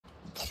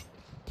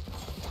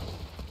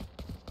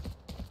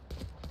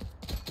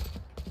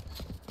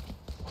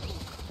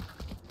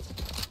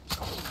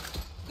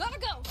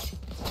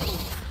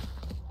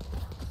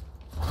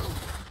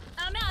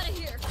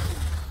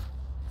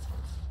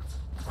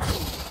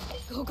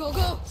Go, go,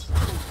 go!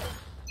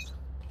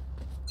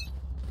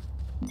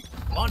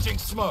 Launching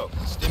smoke.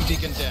 Stim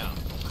beacon down.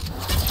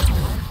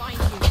 Find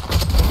you.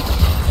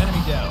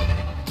 Enemy down.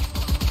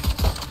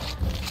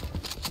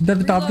 Tää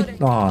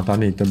tää on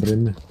niitten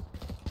Brimmi.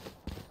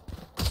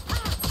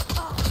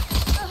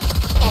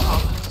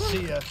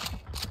 See ya.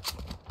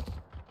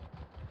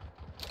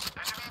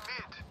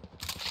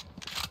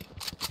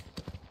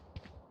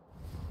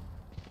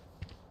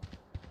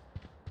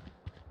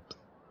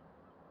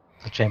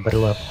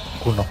 Chamberilla on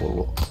kunnon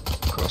hullu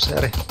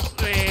crosshairi.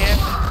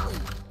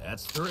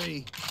 That's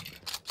 3.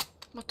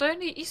 Mut toi on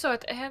niin iso,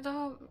 et eihän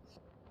tohon...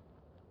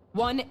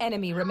 One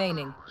enemy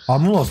remaining.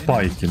 Mulla on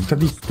spike, mitä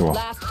vittua?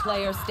 Last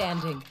player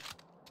standing.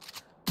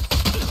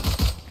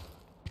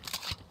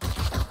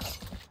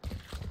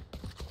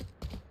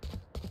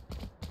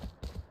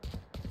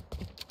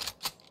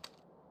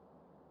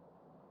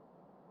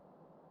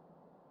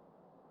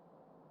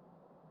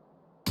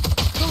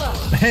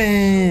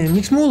 Hei,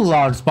 miksi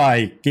mulla on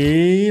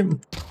spike?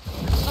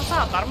 No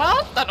sä oot varmaan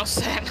ottanut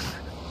sen.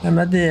 En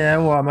mä tiedä,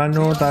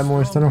 huomannut tai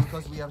muistanut.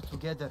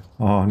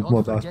 Oho, nyt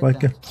mulla on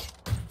spike.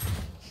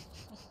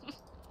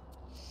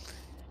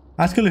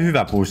 Äsken oli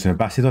hyvä push, ne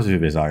pääsi tosi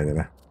hyvin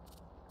saitille.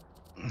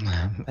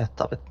 Et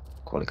tapit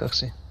kuoli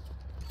 2.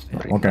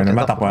 Okei, no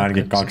mä tapoin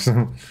ainakin 2.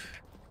 Mä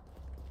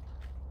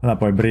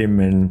tapoin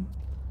Brimmin.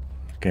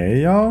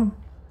 Okei, joo.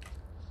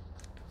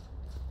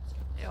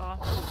 Joo,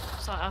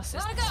 saa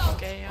assist.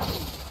 Okei, joo.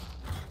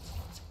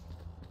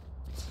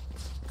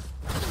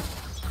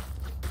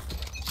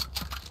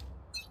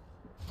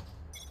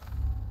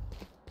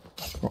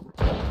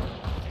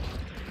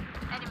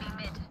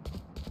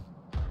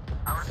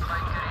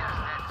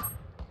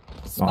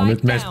 No,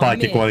 nyt me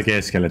spike kuoli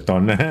keskelle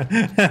tonne.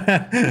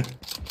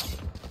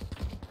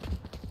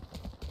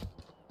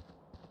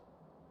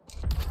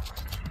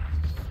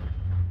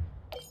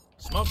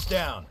 Smoke's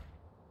down.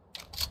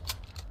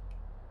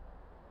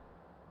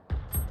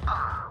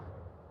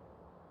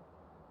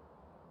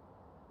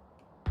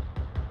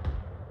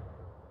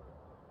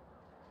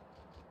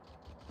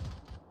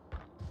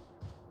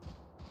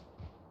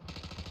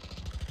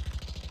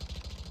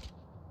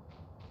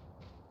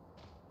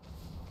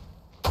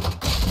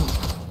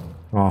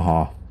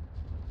 Aha.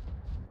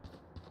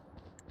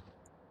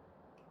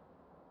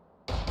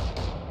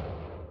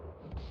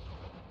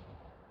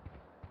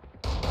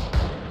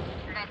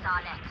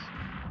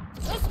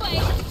 This way!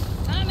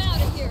 I'm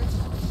out of here.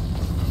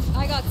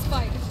 I got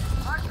spike.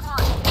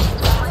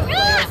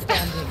 Player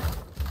standing.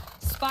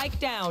 Spike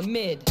down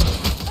mid.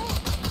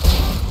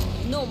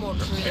 No more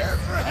creep. Prepare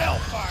for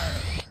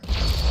hellfire.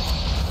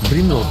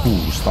 Brim on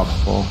 6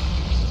 tappoo.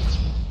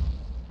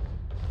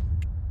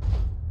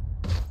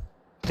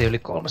 Yli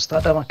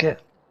 300 damagea.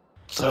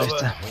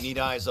 Sova, we need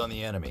eyes on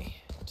the enemy.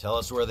 Tell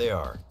us where they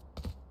are.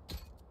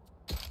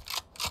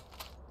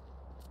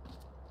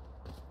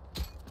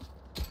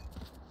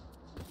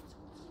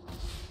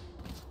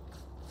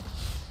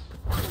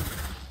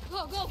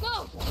 Go, go,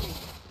 go!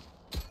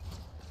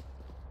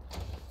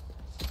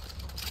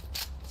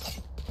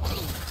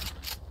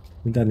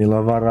 Mitä niillä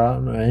on varaa?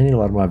 No ei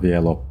niillä varmaan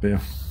vielä oppia.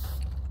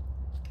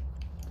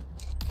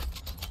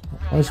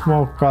 Ois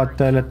moukkaa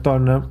teille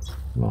tonne.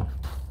 No.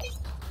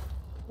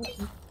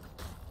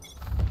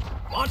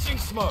 Launching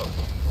smoke.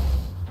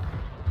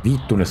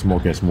 Vittu ne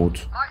smokes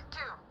mut. I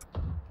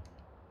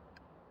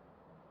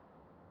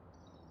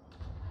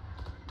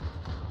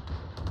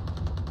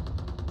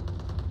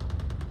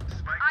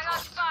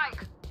got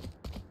spike!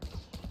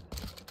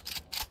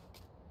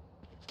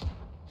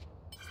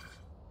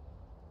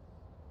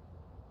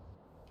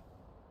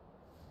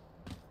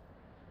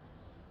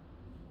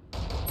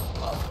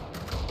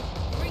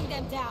 Bring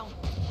them down.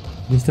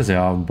 Mistä se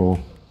ampuu?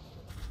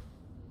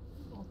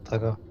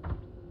 Takaa.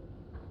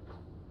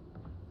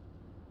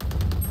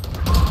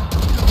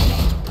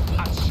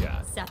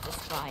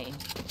 Satisfying.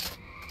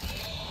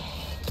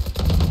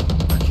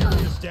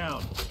 Curious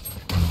down.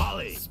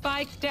 Molly.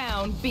 Spike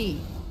down B.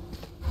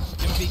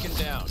 Stim beacon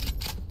down.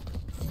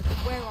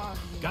 Where are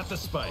you? Got the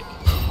spike.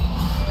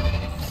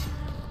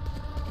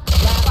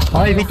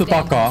 Ai vittu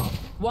takaa.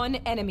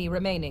 One enemy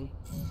remaining.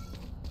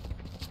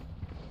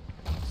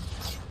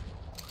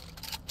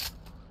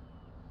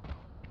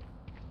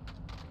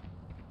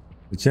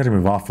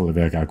 Jeremy Waffle ei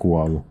vieläkään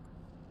kuollut.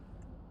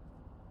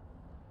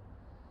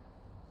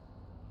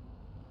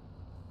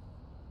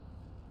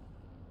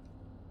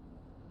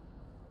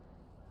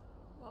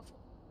 Waffle.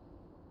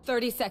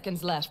 30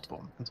 seconds left.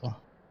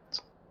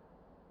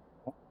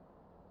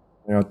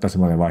 Ei ottaisi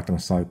mä olin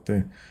vaihtamassa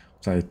saittiin.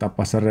 Sai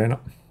tappaa sen Reina.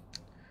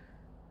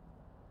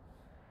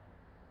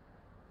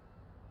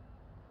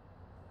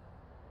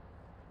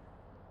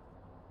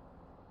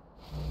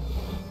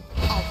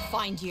 I'll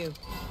find you.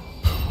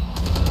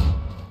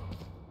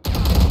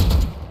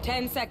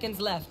 10 seconds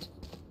left.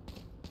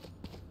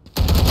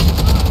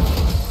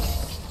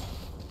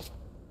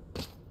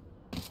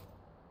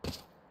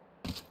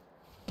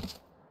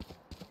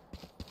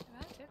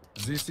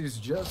 This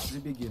is just the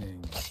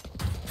beginning.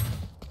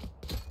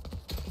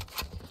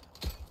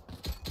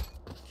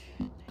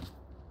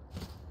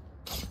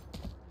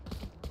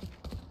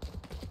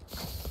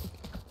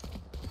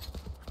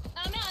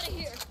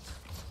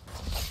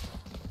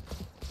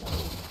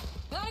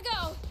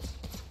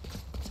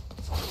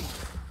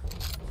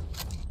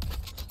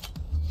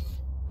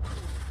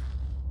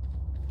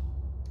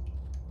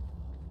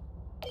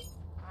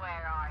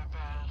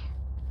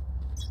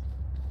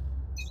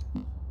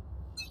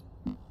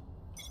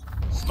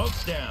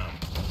 Smoke's down.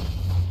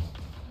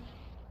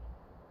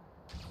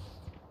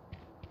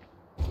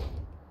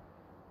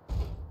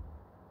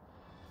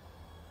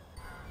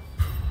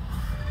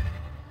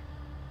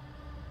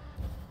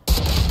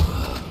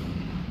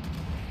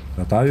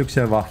 Otetaan yksi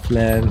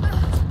waffleen.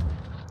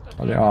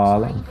 Oli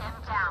Aala.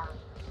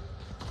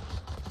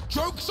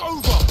 Joke's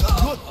over.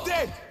 You're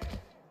dead.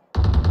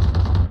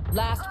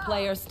 Last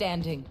player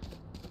standing.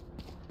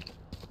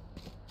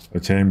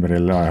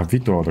 Chamberille on ihan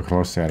vitu outo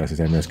crosshair, siis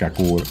ei myöskään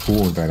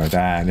kuuntele noita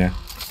ääniä.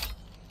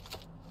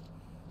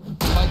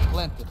 Spike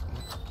planted.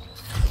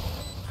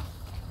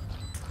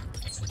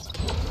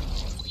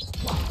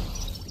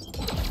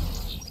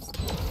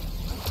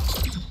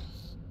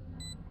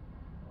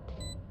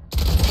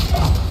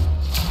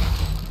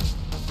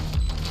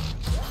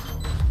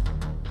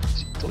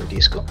 Sitten tuli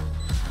disco.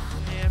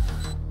 Jep.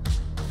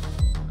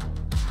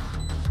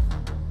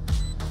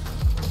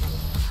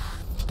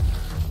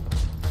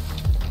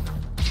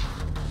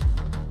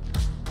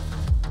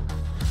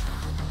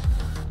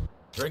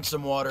 Drink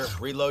some water,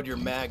 reload your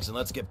mags, and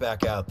let's get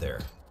back out there.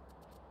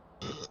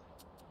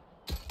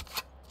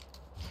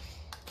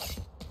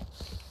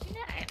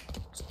 Minä en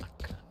osakaan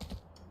mitään.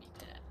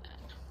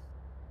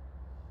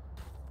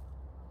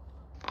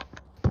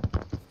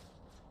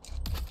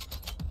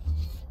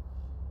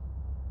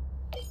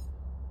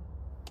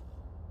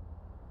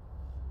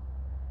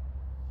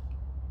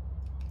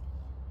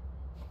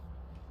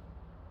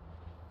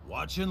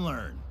 Watch and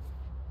learn.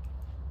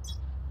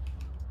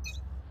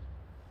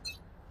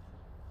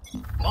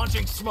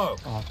 Launching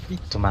smoke. Oh,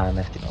 vittu mä en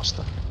ehti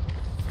nostaa.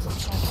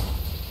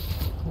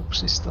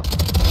 Hupsista.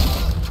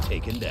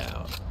 Taken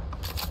down.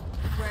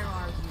 Where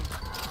are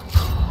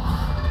you?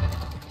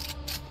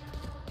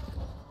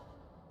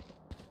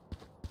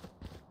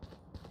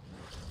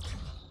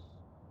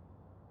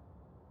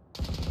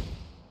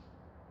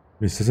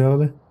 Missä se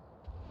oli?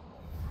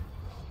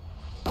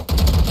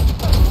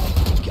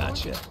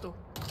 Gotcha. Vittu.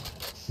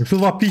 Onko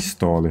sulla vaan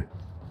pistooli?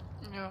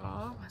 Joo,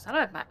 mä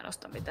sanoin, että mä en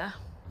osta mitään.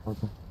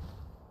 Okay.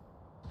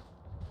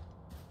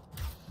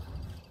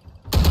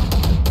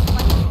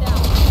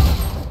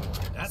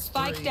 That's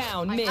Spike three.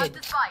 down mid.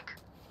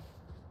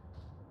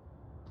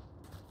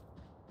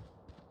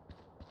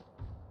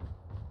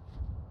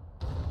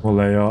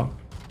 Mulla ei oo.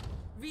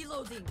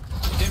 Reloading.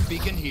 Stim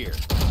beacon here.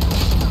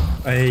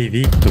 Ei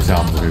vittu, se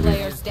ampui Last hyvin.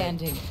 player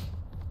standing.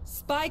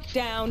 Spike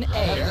down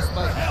A.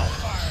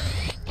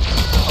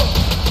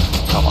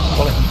 Sama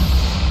oli.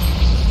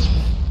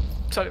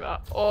 Se oli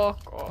vaan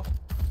ok.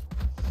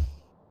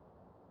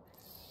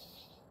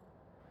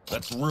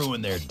 Let's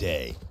ruin their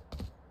day.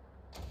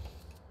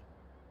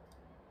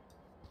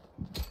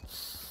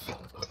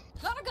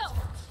 Gotta go.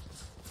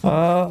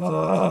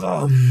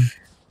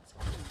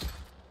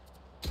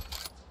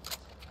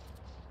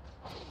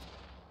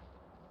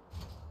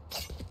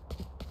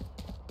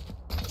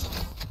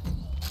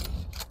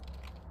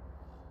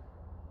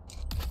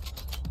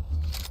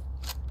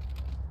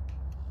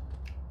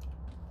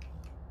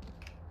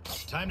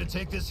 Time to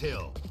take this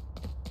hill.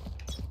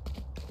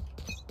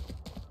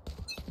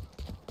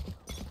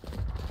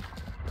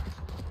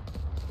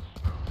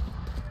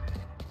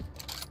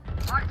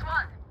 Marked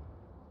one.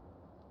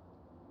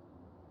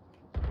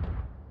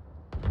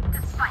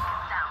 The spike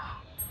is down.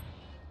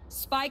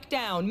 Spike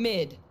down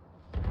mid.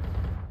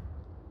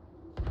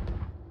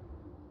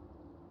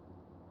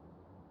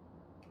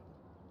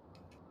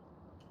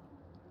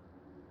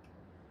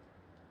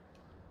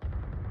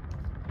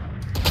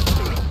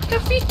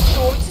 Mitä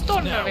vittu? Miksi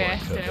tonne Now oli we're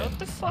ehtinyt? cooking. What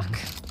the fuck?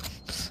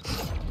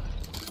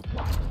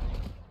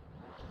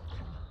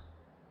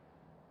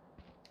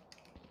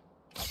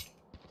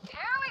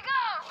 Here we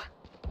go.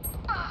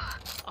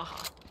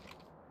 Aha.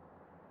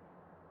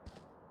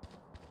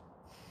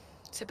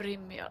 Se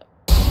Brimmi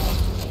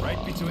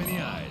Right between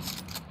the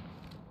eyes.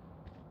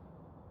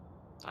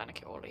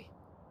 ainakin oli.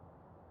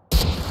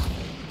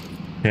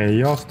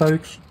 Keijosta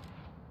yksi.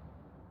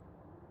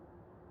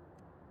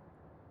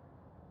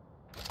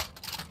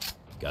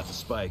 Got the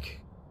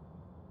spike.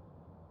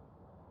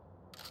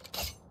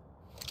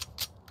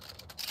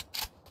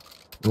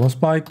 Mulla on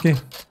spike.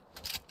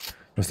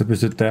 Jos te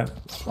pystytte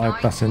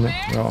laittaa sinne.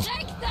 Joo.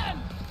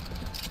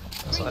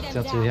 Saitti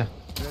on tyhjä.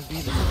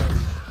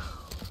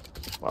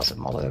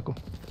 Vasemmalla joku.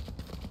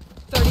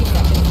 30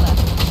 seconds left.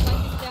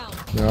 Spike down.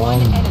 Joo.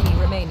 One enemy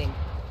remaining.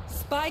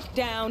 Spike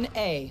down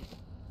A.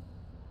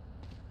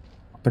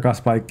 Ottakaa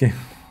spike.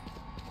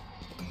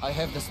 I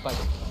have the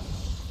spike.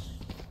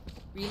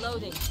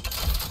 Reloading.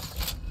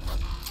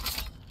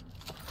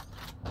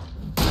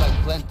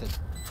 Spike planted.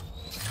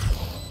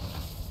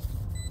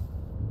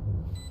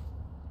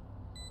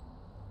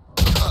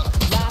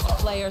 Last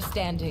player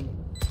standing.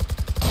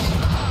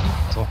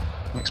 Tuo.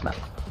 Miks mä?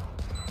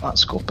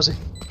 Skoppasin.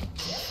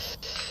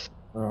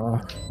 Joo.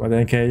 Mä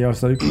teen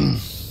keijosta yksi.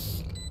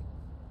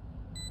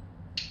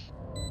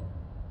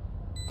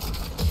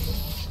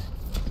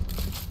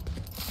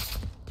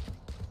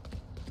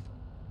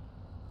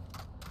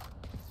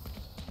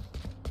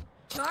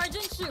 Charge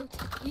and shoot.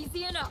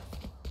 Easy enough.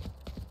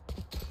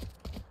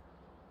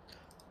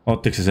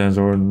 Ottiko se sen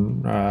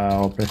sun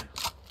opi?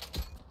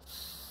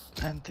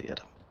 En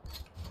tiedä.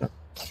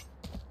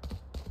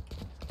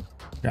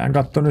 En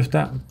kattonut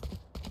yhtään.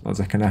 Olet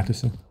ehkä nähty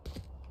sen.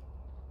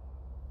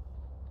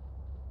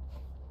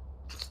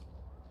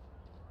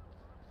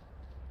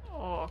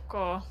 Ok.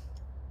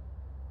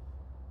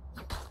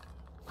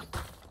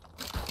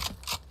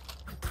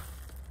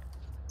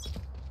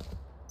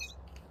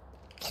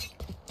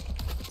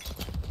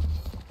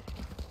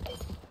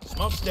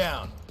 Smoke's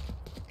down.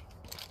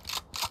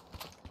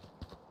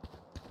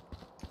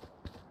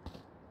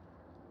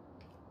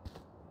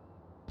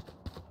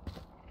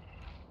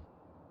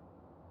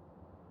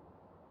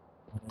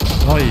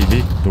 Ai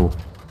vittu.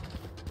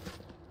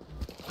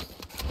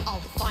 I'll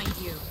find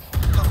you.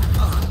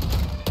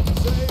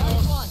 They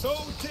are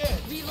so dead.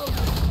 Reload.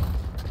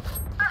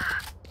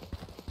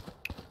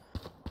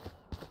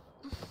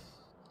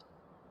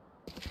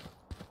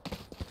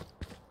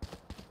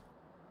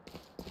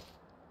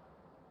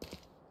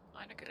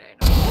 Ainakin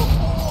Reino.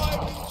 Oh,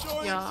 I'm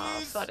enjoying Ja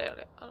this. Fade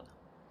oli alla.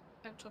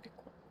 Ei, se onkin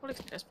kuullut.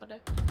 Oliko edes Fade?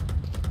 Ei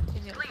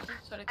siellä Sleep.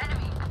 ollut. Se oli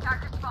Enemy.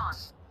 Attacker spawn.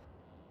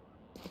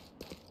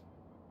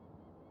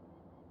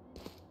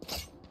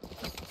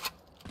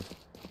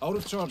 Out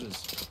of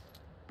charges.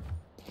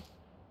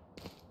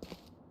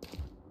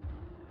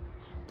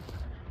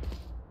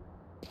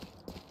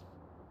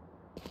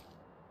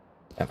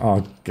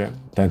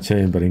 Tän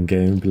Chamberin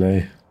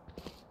gameplay.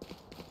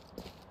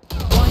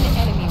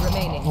 One enemy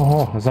remaining.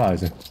 Oho, sai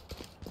se.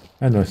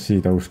 En ois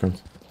siitä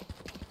uskonut.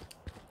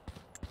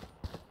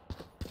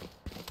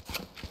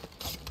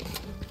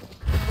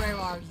 Where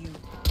are you?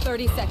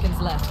 30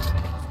 seconds left.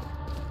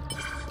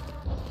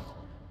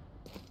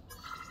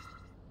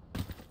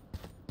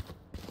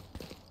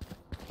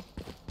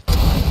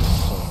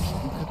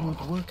 We could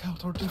not work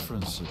out our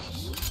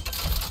differences.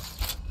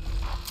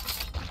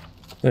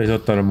 Ei se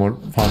ottanut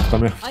mun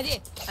fantomia. I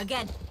did.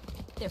 Again.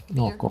 Their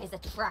No, fear go. is a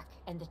track,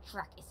 and the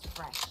track is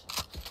fresh.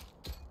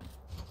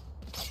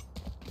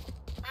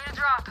 Need a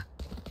drop.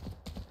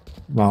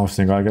 Mä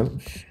ostin kaiken.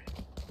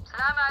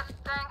 Salamat.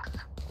 Thanks.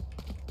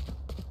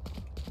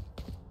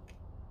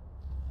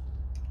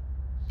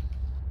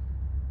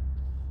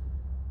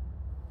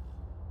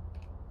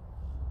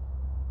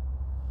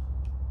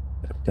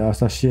 Pitää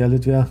ostaa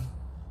shieldit vielä.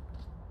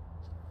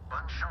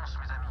 Bonne chance,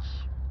 mes amis.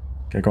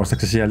 Okei,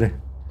 ostatko se shieldi?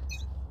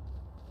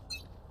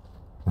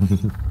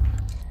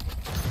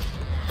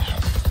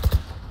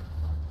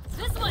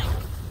 This way.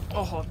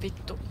 Oho,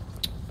 vittu.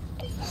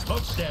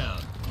 Smoke's down.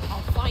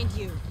 I'll find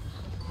you.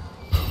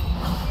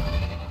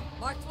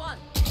 Marked one.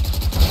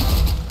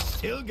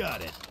 Still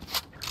got it.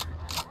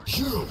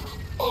 You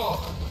are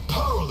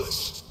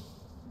powerless.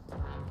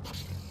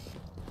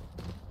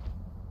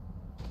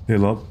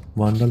 Heal up,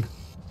 Vandal.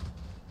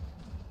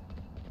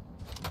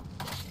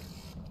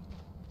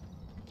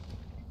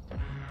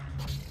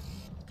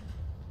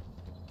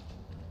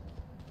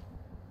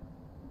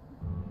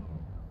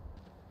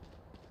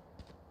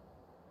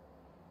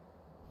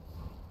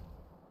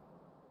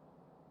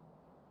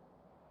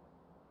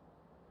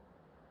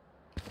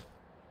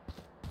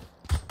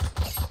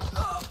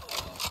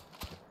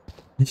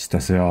 Mistä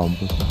se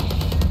ampuu?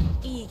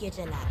 İyi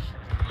geceler.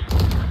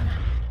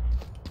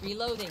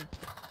 Reloading.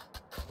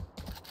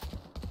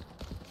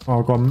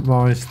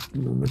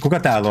 Kuka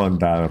täällä on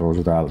täällä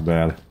ruusu täällä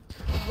vielä?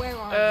 Where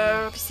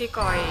are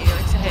Sikai,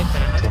 oliko se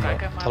heittänyt noita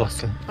kaiken maailman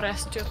Talokki.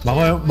 pressed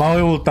Mä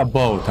voin ulttaa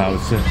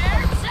Boathouse.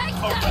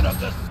 Open up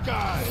the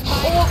sky.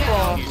 Ok,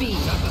 B.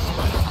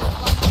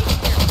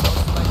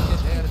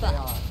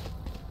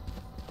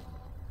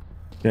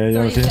 Okei,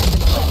 joo 30 siinä.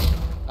 seconds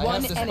left.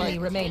 One enemy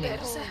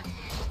remaining.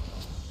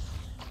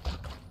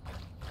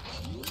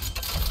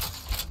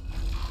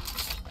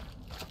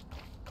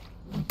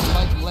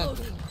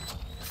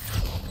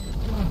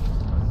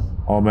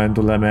 Omen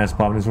tulee meidän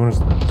spawnin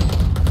suunnasta.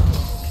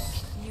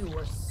 You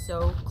were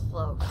so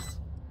close.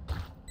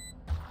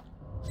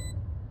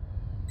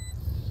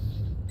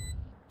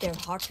 Their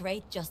heart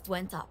rate just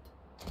went up.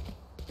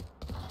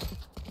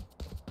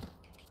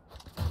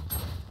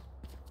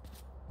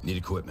 Need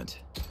equipment.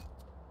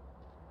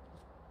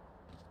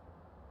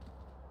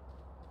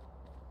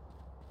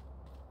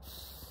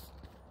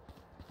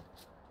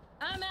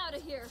 I'm out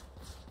of here.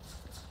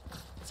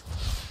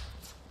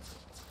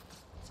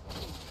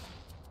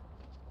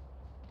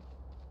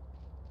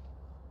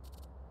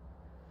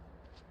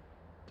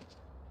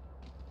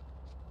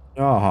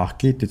 Jaha,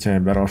 kiitti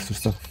Chamber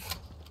ostosta.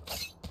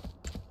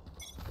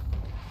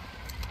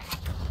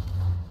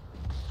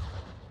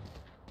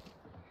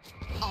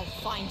 I'll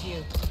find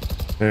you.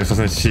 Ei saa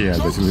sen shield.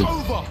 Joke's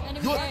over.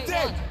 Enemy You're right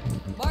dead. one.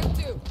 Mark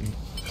two.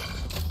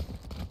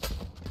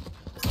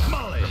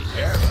 Molly,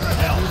 here for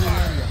help.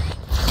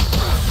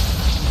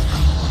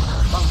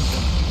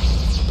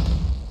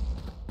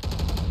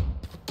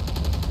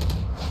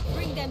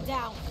 Bring them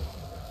down.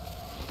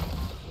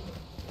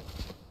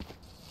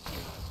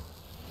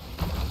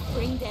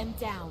 Bring them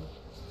down.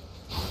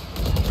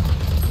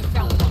 We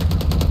found one.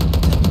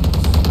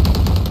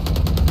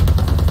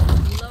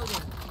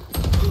 Reloading.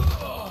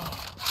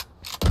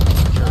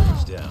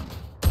 Carrier's down.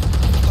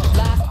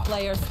 Last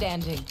player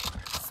standing.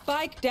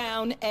 Spike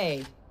down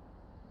A.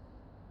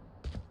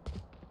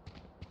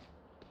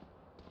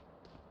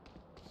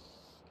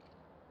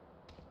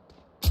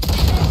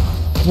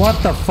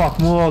 What the fuck,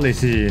 mulla oli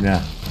siinä?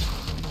 Joo,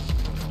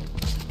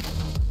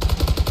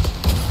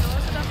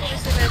 sitä tuli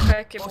silleen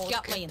kaikki Got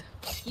muutkin. lane.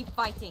 Keep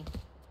fighting.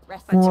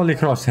 Rest. Mulla oli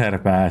crosshair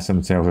päässä,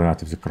 mutta se osui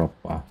nähtävästi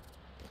kroppaa.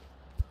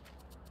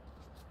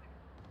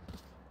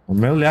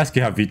 Meillä oli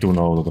äsken ihan vitun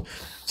outo.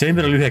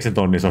 Chamber oli 9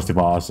 tonnia, se osti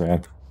vaan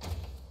aseen.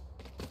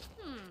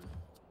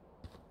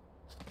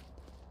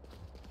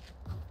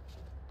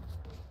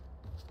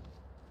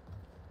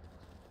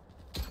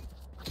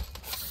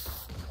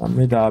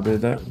 Mitä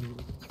pitää?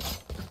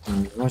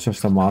 Vois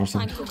jostain Marsa.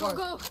 Time to work.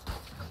 Go.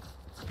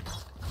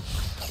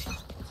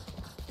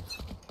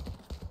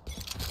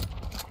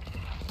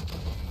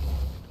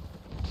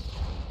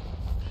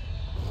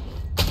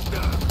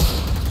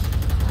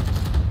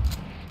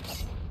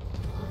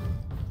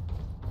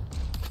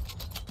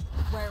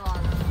 Where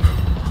are you?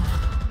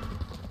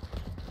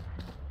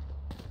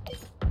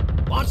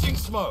 Launching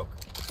smoke.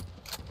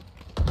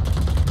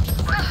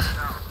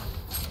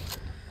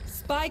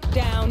 Spike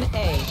down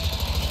A.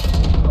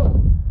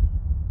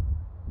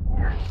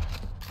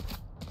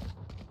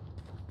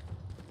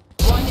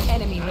 One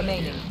enemy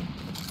remaining.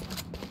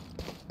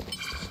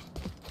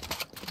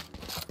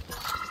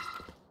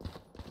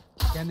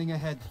 Scanning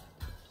ahead.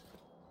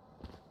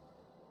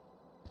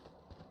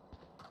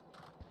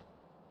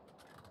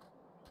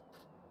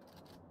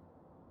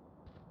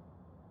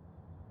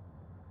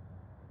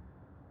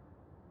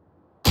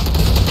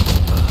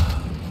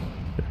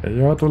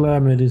 Joo, tulee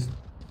midis.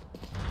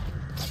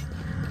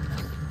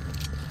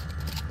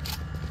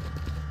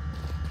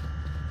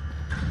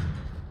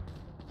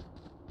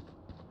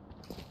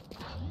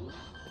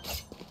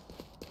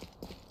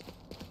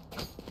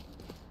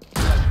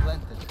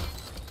 Planted.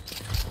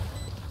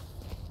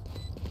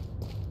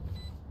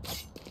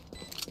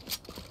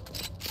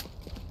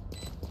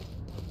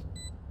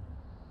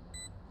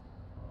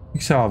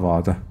 Miksi sä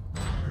avaata?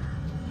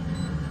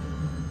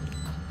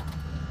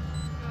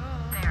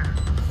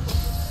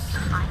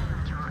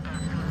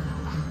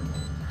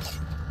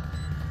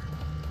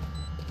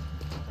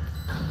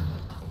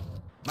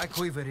 My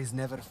quiver is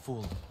never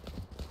full.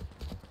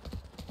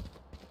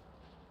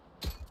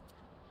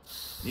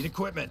 Need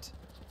equipment.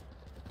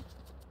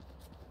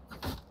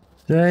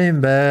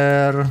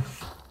 Chamber.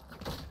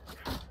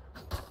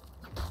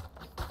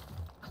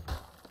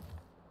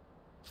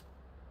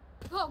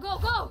 Go, go,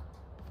 go!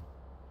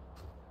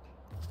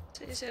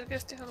 Se ei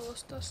selkeästi halua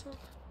ostaa sulle.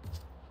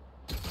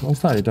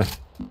 Osta itse.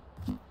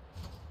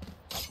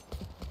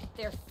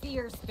 Their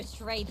fears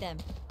betrayed them.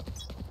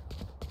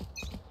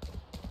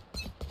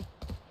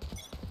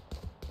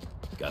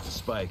 Got the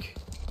spike.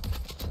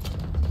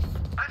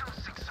 I don't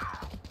think so.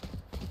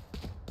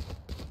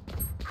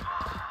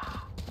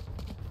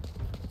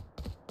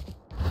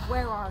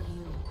 Where are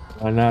you?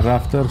 Mennään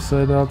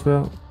Raftersiin täältä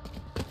vielä.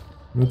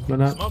 Nyt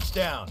mennään. Smoke's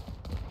down.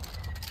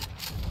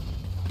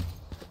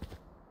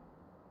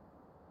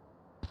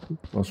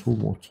 Taas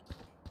humut.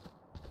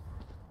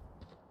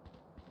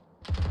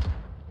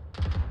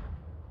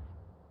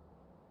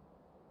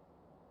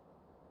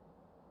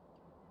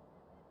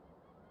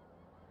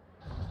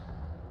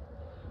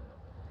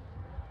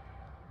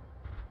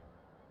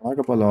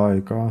 Aika paljon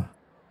aikaa.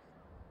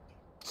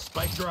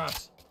 Spike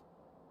drops.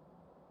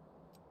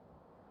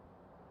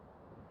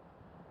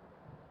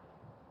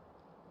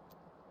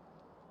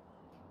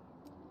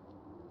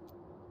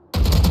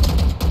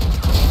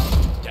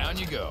 Down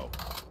you go.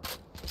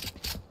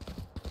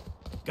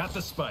 Got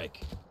the spike.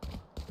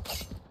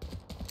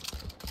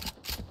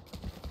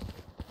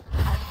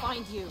 I'll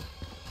find you.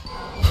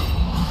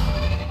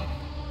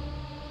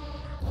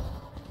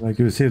 Ei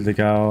kyllä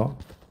siltikään oo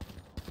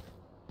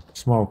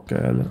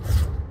smokeille.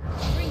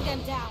 Bring them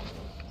down.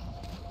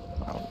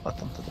 Mä oon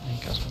laittanut tätä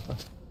mihinkään suuntaan.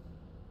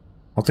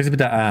 Ottako se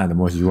pitää ääntä? Mä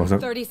voisin juosta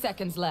 30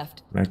 seconds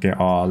left.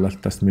 melkein Aalle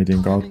tästä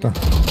midin kautta.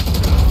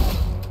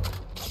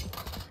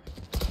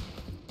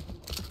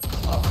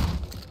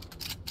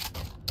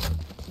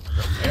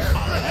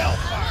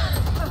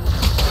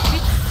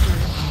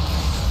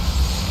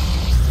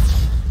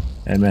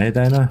 Ei me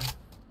heitä enää.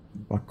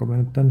 Pakko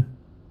mennä tänne.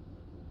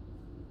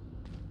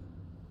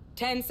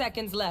 10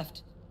 seconds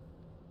left.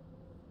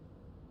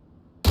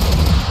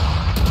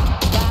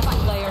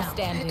 Last player Ei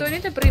standing. toi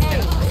niitä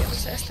Brimillä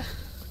perseestä.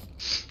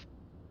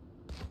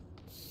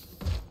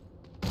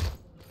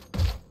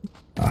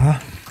 Aha.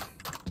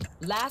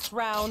 Last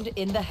round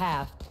in the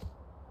half.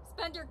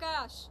 Spend your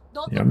cash.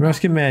 Don't Ja look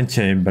myöskin meidän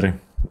chamberi.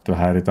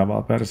 Vähän eri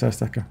tavalla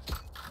perseestä ehkä.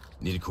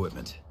 Need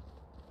equipment.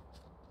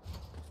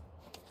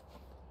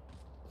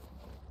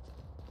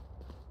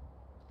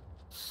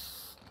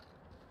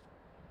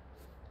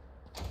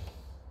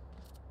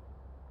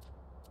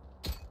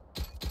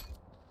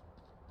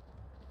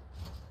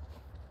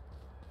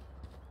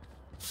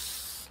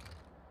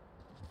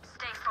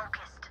 Stay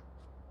focused.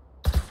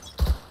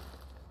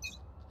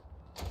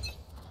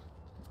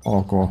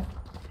 Ok.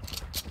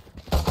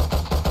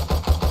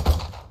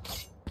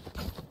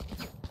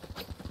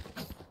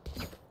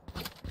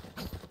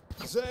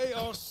 They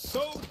are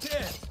so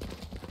dead.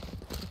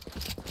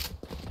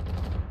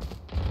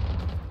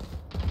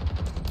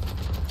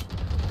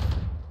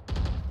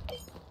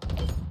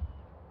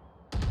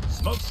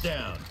 Smoke's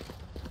down.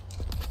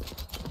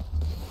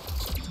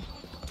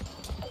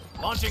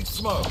 Launching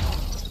smoke.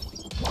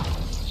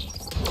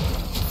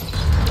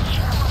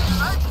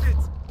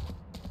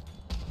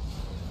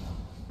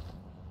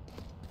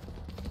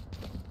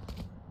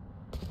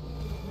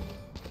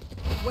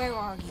 Where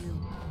are you?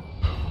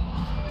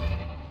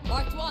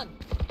 Marked one.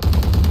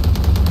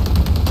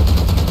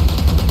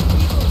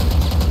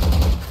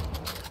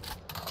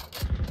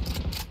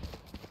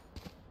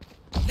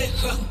 The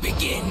hunt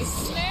begins.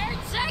 Snare,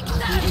 take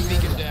that!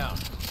 Beacon down.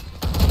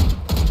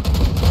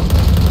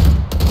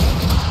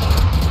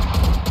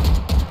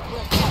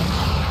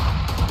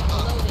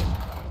 Loading.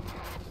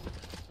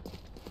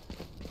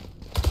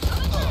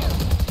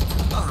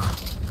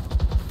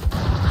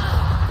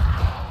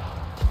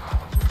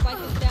 Spike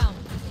is down.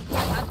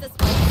 Have the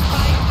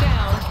spike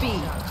down. B.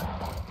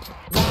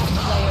 Last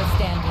player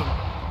standing.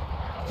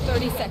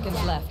 30 seconds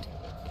left.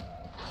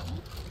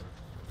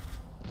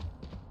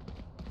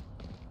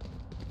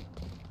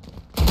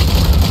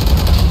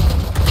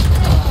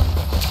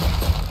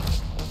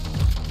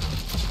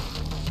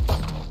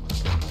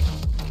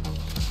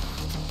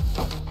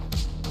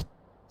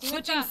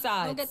 Switching Don't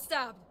sides. get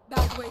stabbed.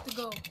 Bad way to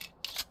go.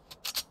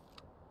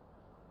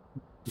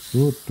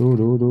 Du, du,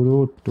 du,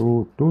 du,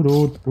 du, du,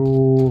 du,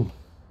 du.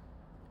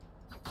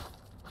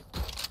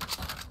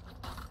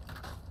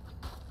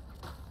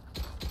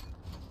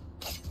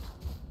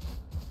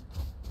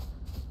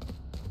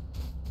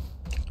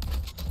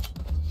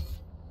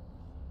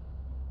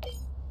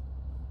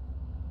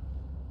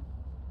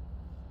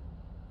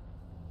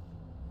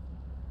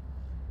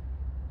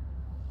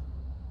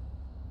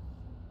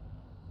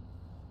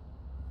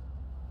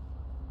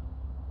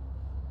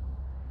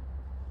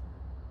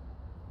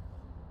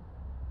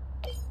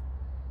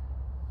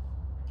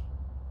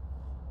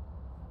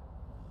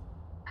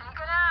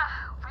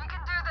 We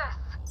can do this.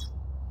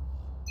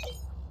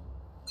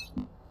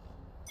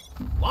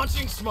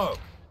 Launching smoke.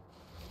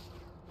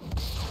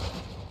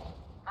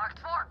 Marked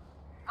 4.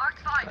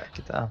 Marked 5.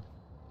 Kaikki tää.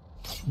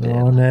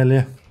 No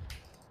 4.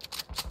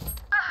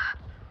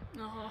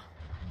 Oho.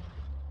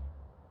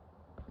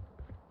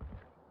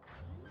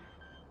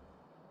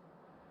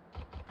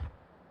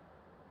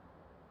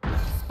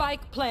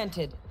 Spike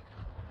planted.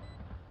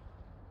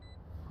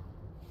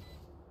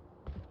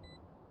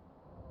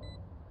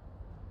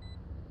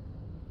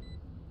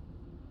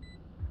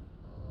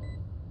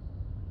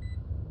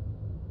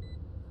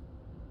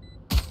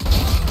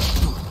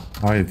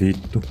 Ai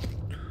vittu.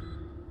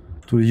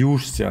 Tuli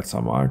just sieltä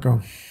samaan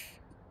aikaan.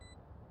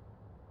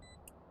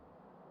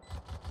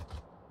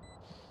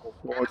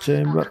 War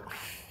chamber.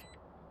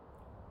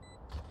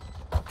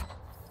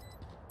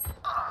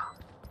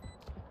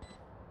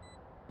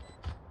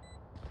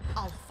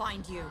 I'll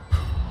find you.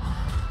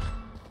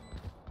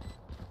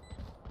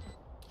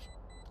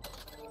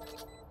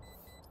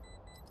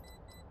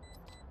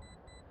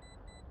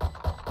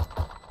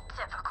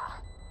 Typical.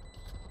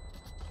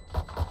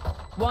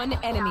 One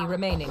enemy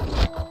remaining.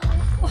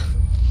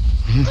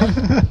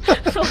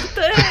 What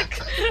the heck?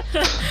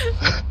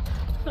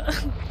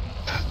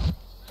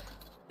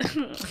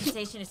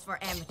 Conversation is for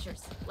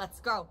amateurs.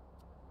 Let's go.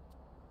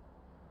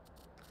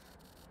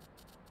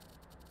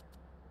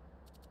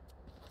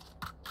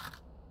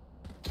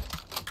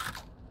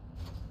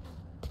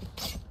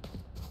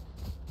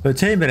 Toi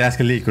chamber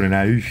äsken liikkui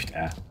enää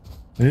yhtään.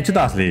 Ja nyt se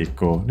taas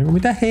liikkuu. Niinku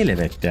mitä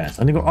helvettiä.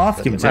 Se on niinku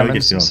afki, mutta se Mä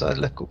oikeesti menisin on.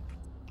 saille, kun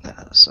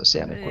se on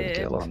siellä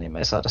kuitenkin oloa, niin me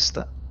ei saada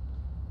sitä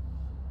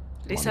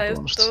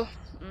Lisäjuttu.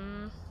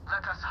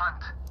 Let us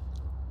hunt.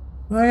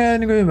 Mä en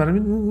niinku ymmärrä.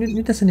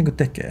 Mitä se niinku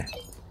tekee?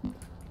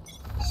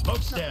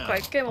 Smoke's down.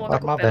 Kaikkea muuta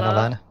kuin varmaan pelaa.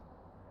 venäläinen.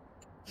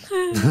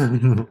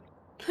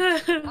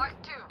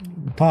 Marked 2.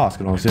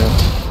 Paaskin on siellä.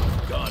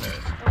 Got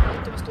it.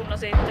 Vittu, mä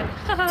stunnasin itten.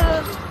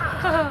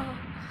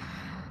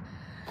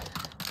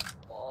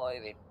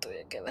 Oi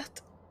vittujen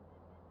kevät.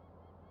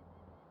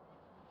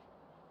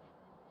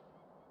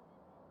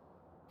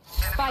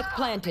 Spike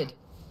planted.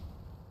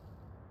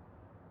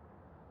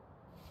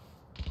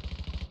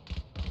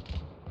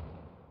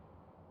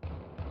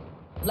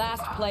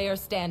 Last player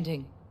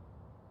standing.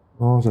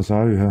 No, se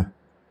saa yhden.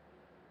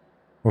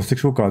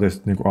 Ostiko kukaan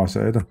teistä niinku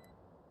aseita?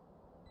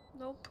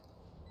 Nope.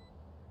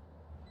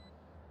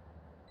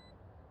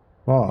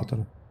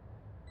 Vaatana.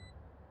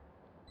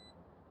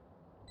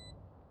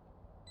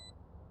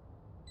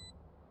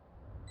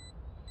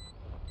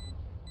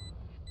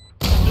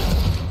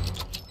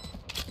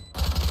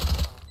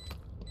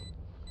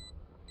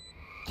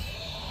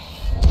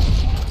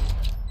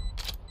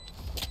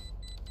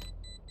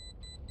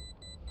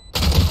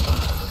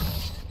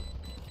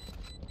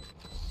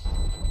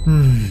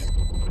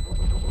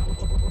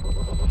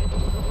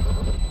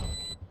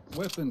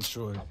 Weapon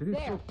choice. It is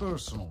so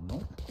personal,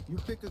 no? You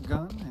pick a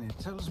gun and it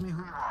tells me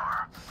who you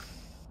are.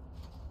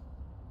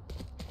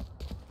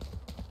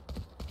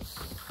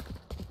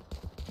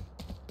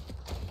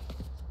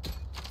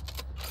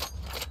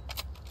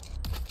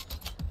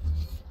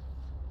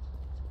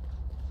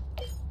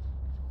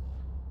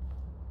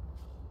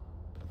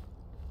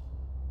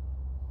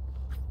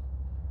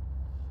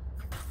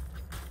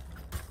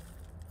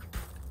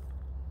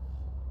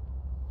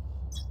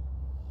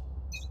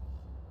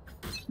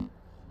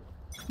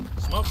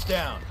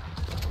 down.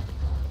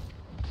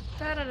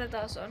 Täällä ne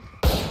taas on. I'm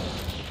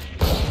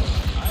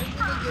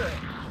gonna get.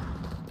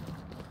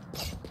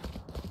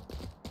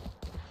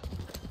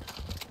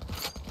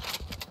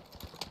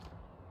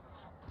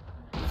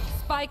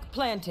 Spike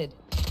planted.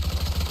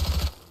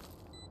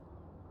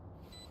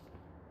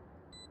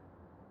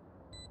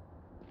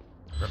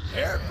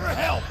 Prepare for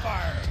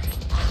hellfire.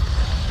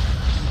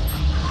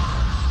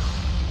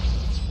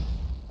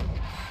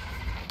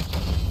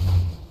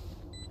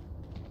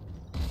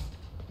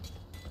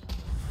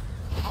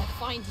 I'll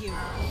find you.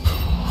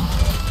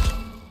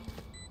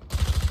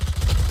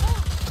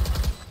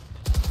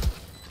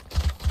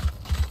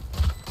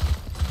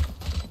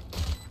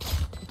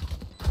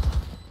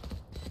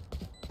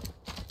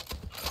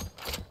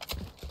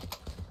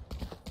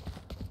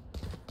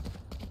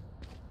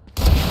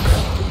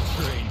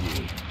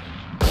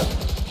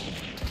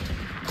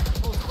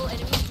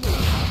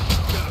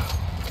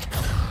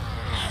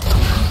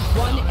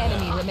 One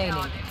enemy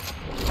remaining.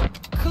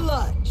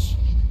 Clutch.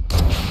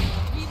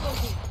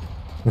 Reloading.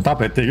 Me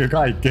tapettiinko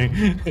kaikki?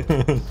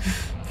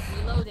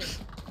 Reloading.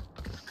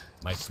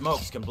 My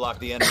smokes can block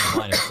the enemy's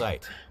line of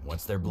sight.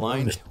 Once they're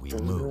blind, we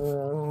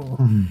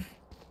move.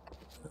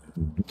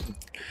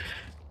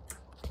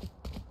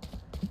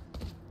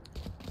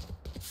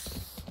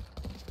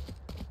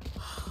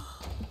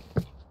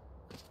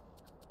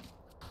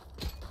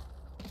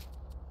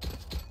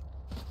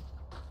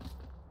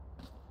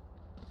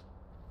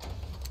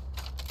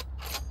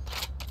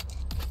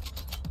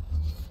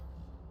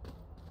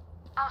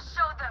 I'll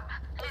show them.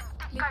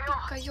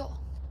 Lintikka jo.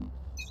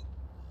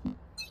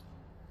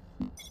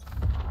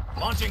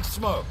 Launching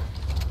smoke.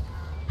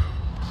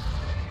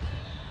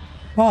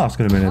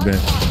 Aasko ne menee B?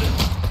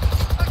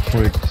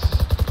 Oi.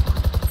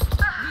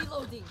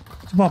 Reloading.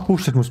 Se vaan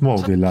pushas mun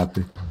smokin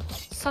läpi.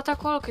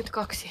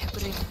 132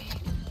 Brimmiä.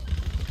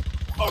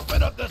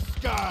 Open up the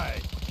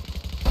sky.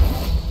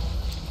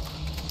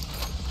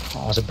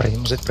 Se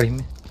Brim, sit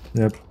Brimmi.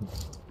 Jep.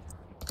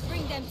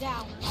 Bring them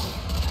down.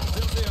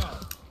 There they are.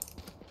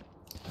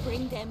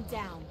 Bring them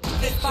down. The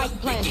Spike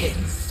hunt planted.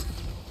 begins.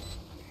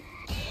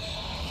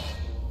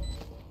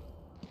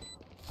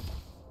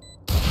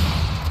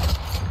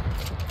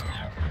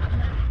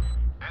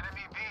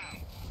 Enemy B.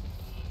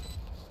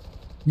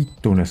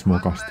 Vittu ne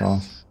smokas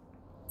taas.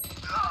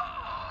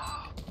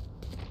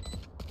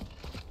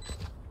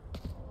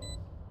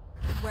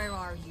 Where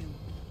are you?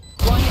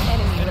 One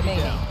enemy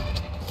remaining.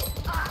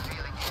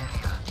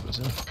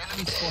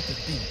 Enemy spotted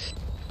B.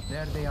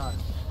 There they are.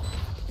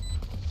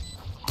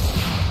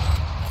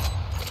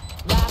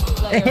 Last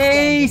player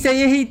Hei, standing. se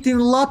ei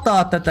ehittinyt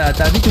lataa tätä.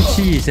 Tää vitu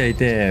cheese ei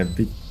tee.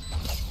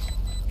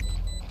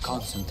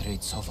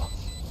 Concentrate, Sova.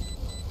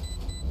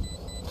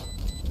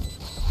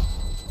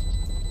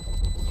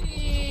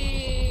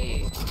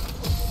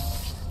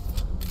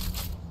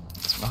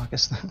 Vähän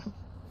kestää.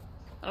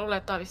 Mä luulen,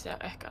 että tää olisi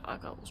ehkä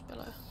aika uusi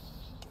pelaaja.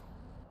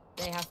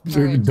 They have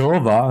courage,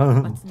 Dova.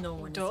 but no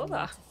one is Dova.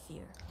 allowed to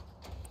fear.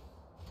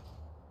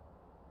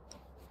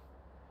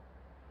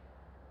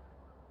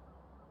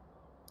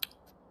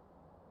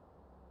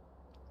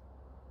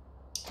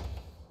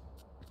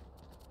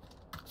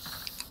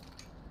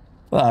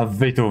 Vähän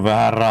vitu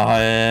vähän rahaa.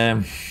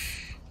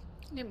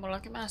 Niin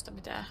mullakin mä en sitä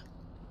mitään.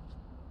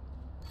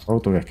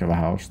 Joutuu ehkä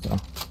vähän ostaa.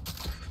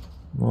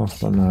 Mä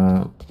ostan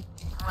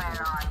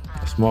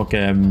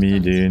Smoke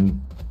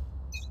midin.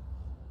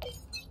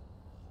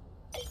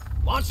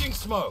 Launching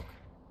smoke.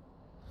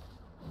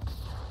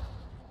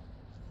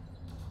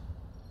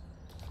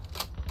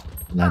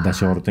 Lähdetään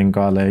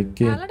shortinkaan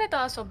leikkiin. Täällä ne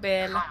taas on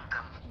B:llä.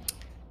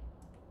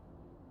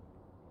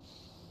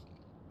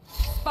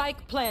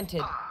 Spike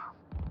planted.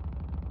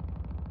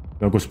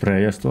 Joku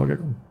spreijas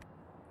tuokin.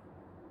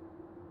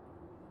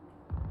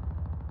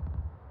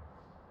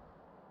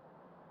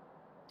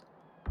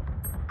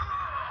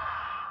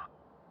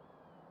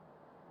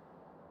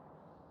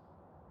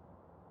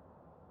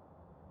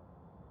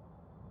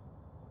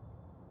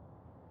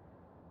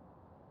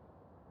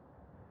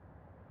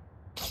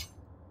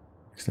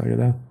 Eikö tää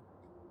ketään?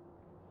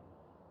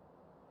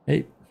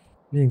 Ei.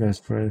 Mihinkään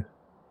spray?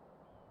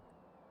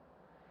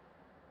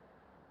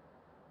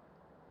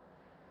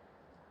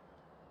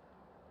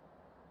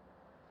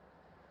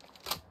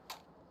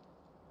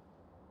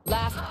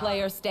 Last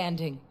player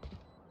standing.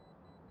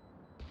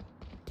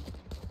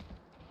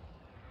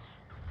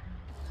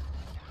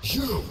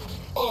 You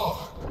are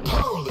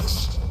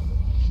powerless.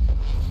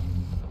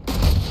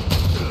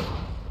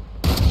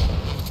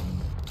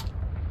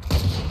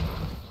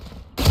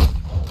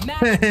 Match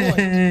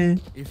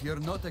point. If you're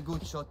not a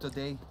good shot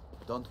today,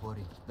 don't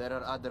worry. There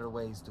are other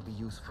ways to be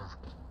useful.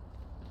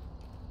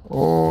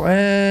 O,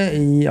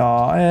 E,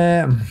 ja,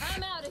 E.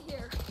 I'm out of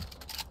here.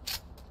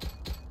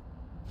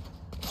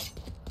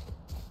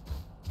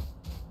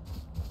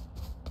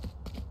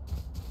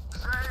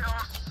 They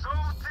are so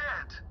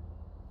dead.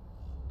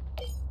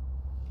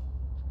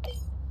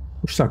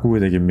 Pussaa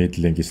kuitenkin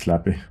midlinkis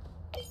läpi.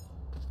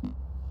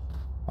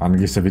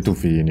 Ainakin se vitu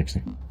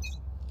Phoenixi.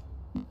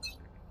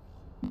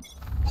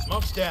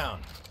 Smoke's down.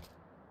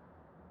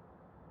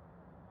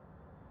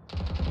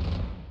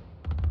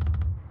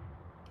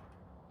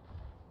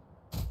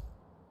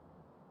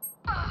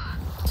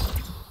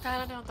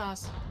 Täällä ne on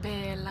taas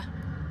B-llä.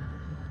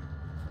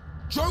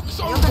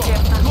 Joke's over!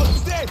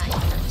 You're dead!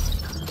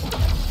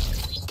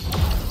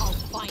 I'll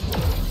find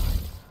you.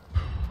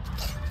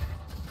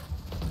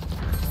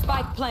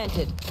 Spike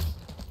planted.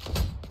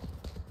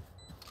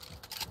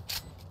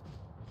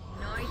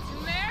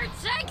 Nightmare,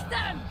 take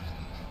them!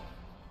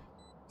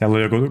 Täällä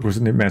on joku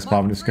meidän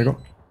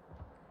spawnniskeko.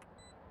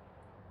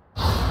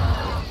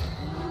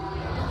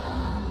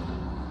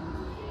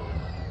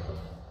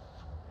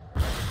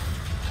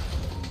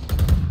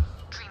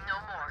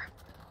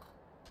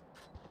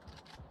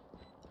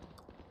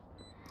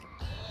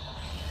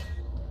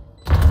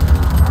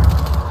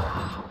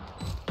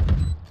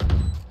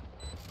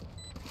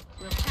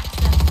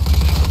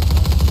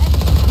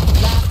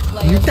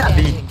 Mitä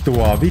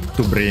vittua?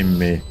 Vittu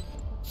Brimmi.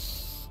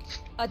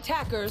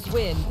 Attackers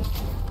win.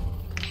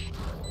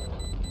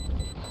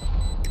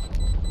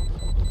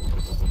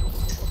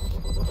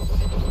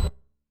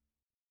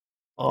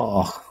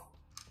 Oh.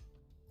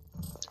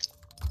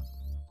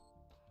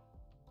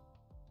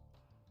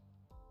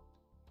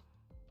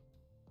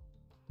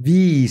 $500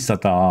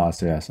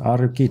 ACS.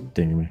 Are you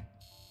kidding me?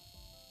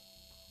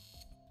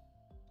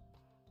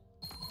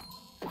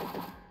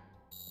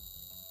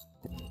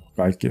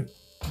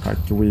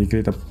 Kaikki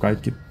weeklytä,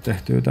 kaikki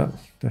tehty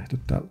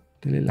täällä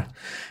tilillä.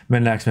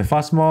 Mennäänkö me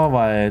Fasmoa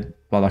vai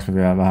pelataanko me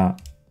vielä vähän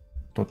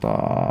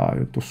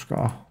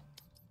jutuskaa?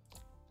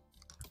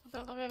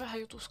 Pelataan vielä vähän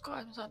jutuskaa,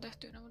 että me saan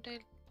tehtyä nämä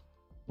teille.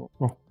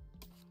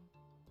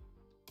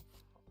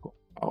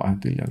 Avaan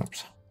tiliä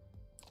nopsaa.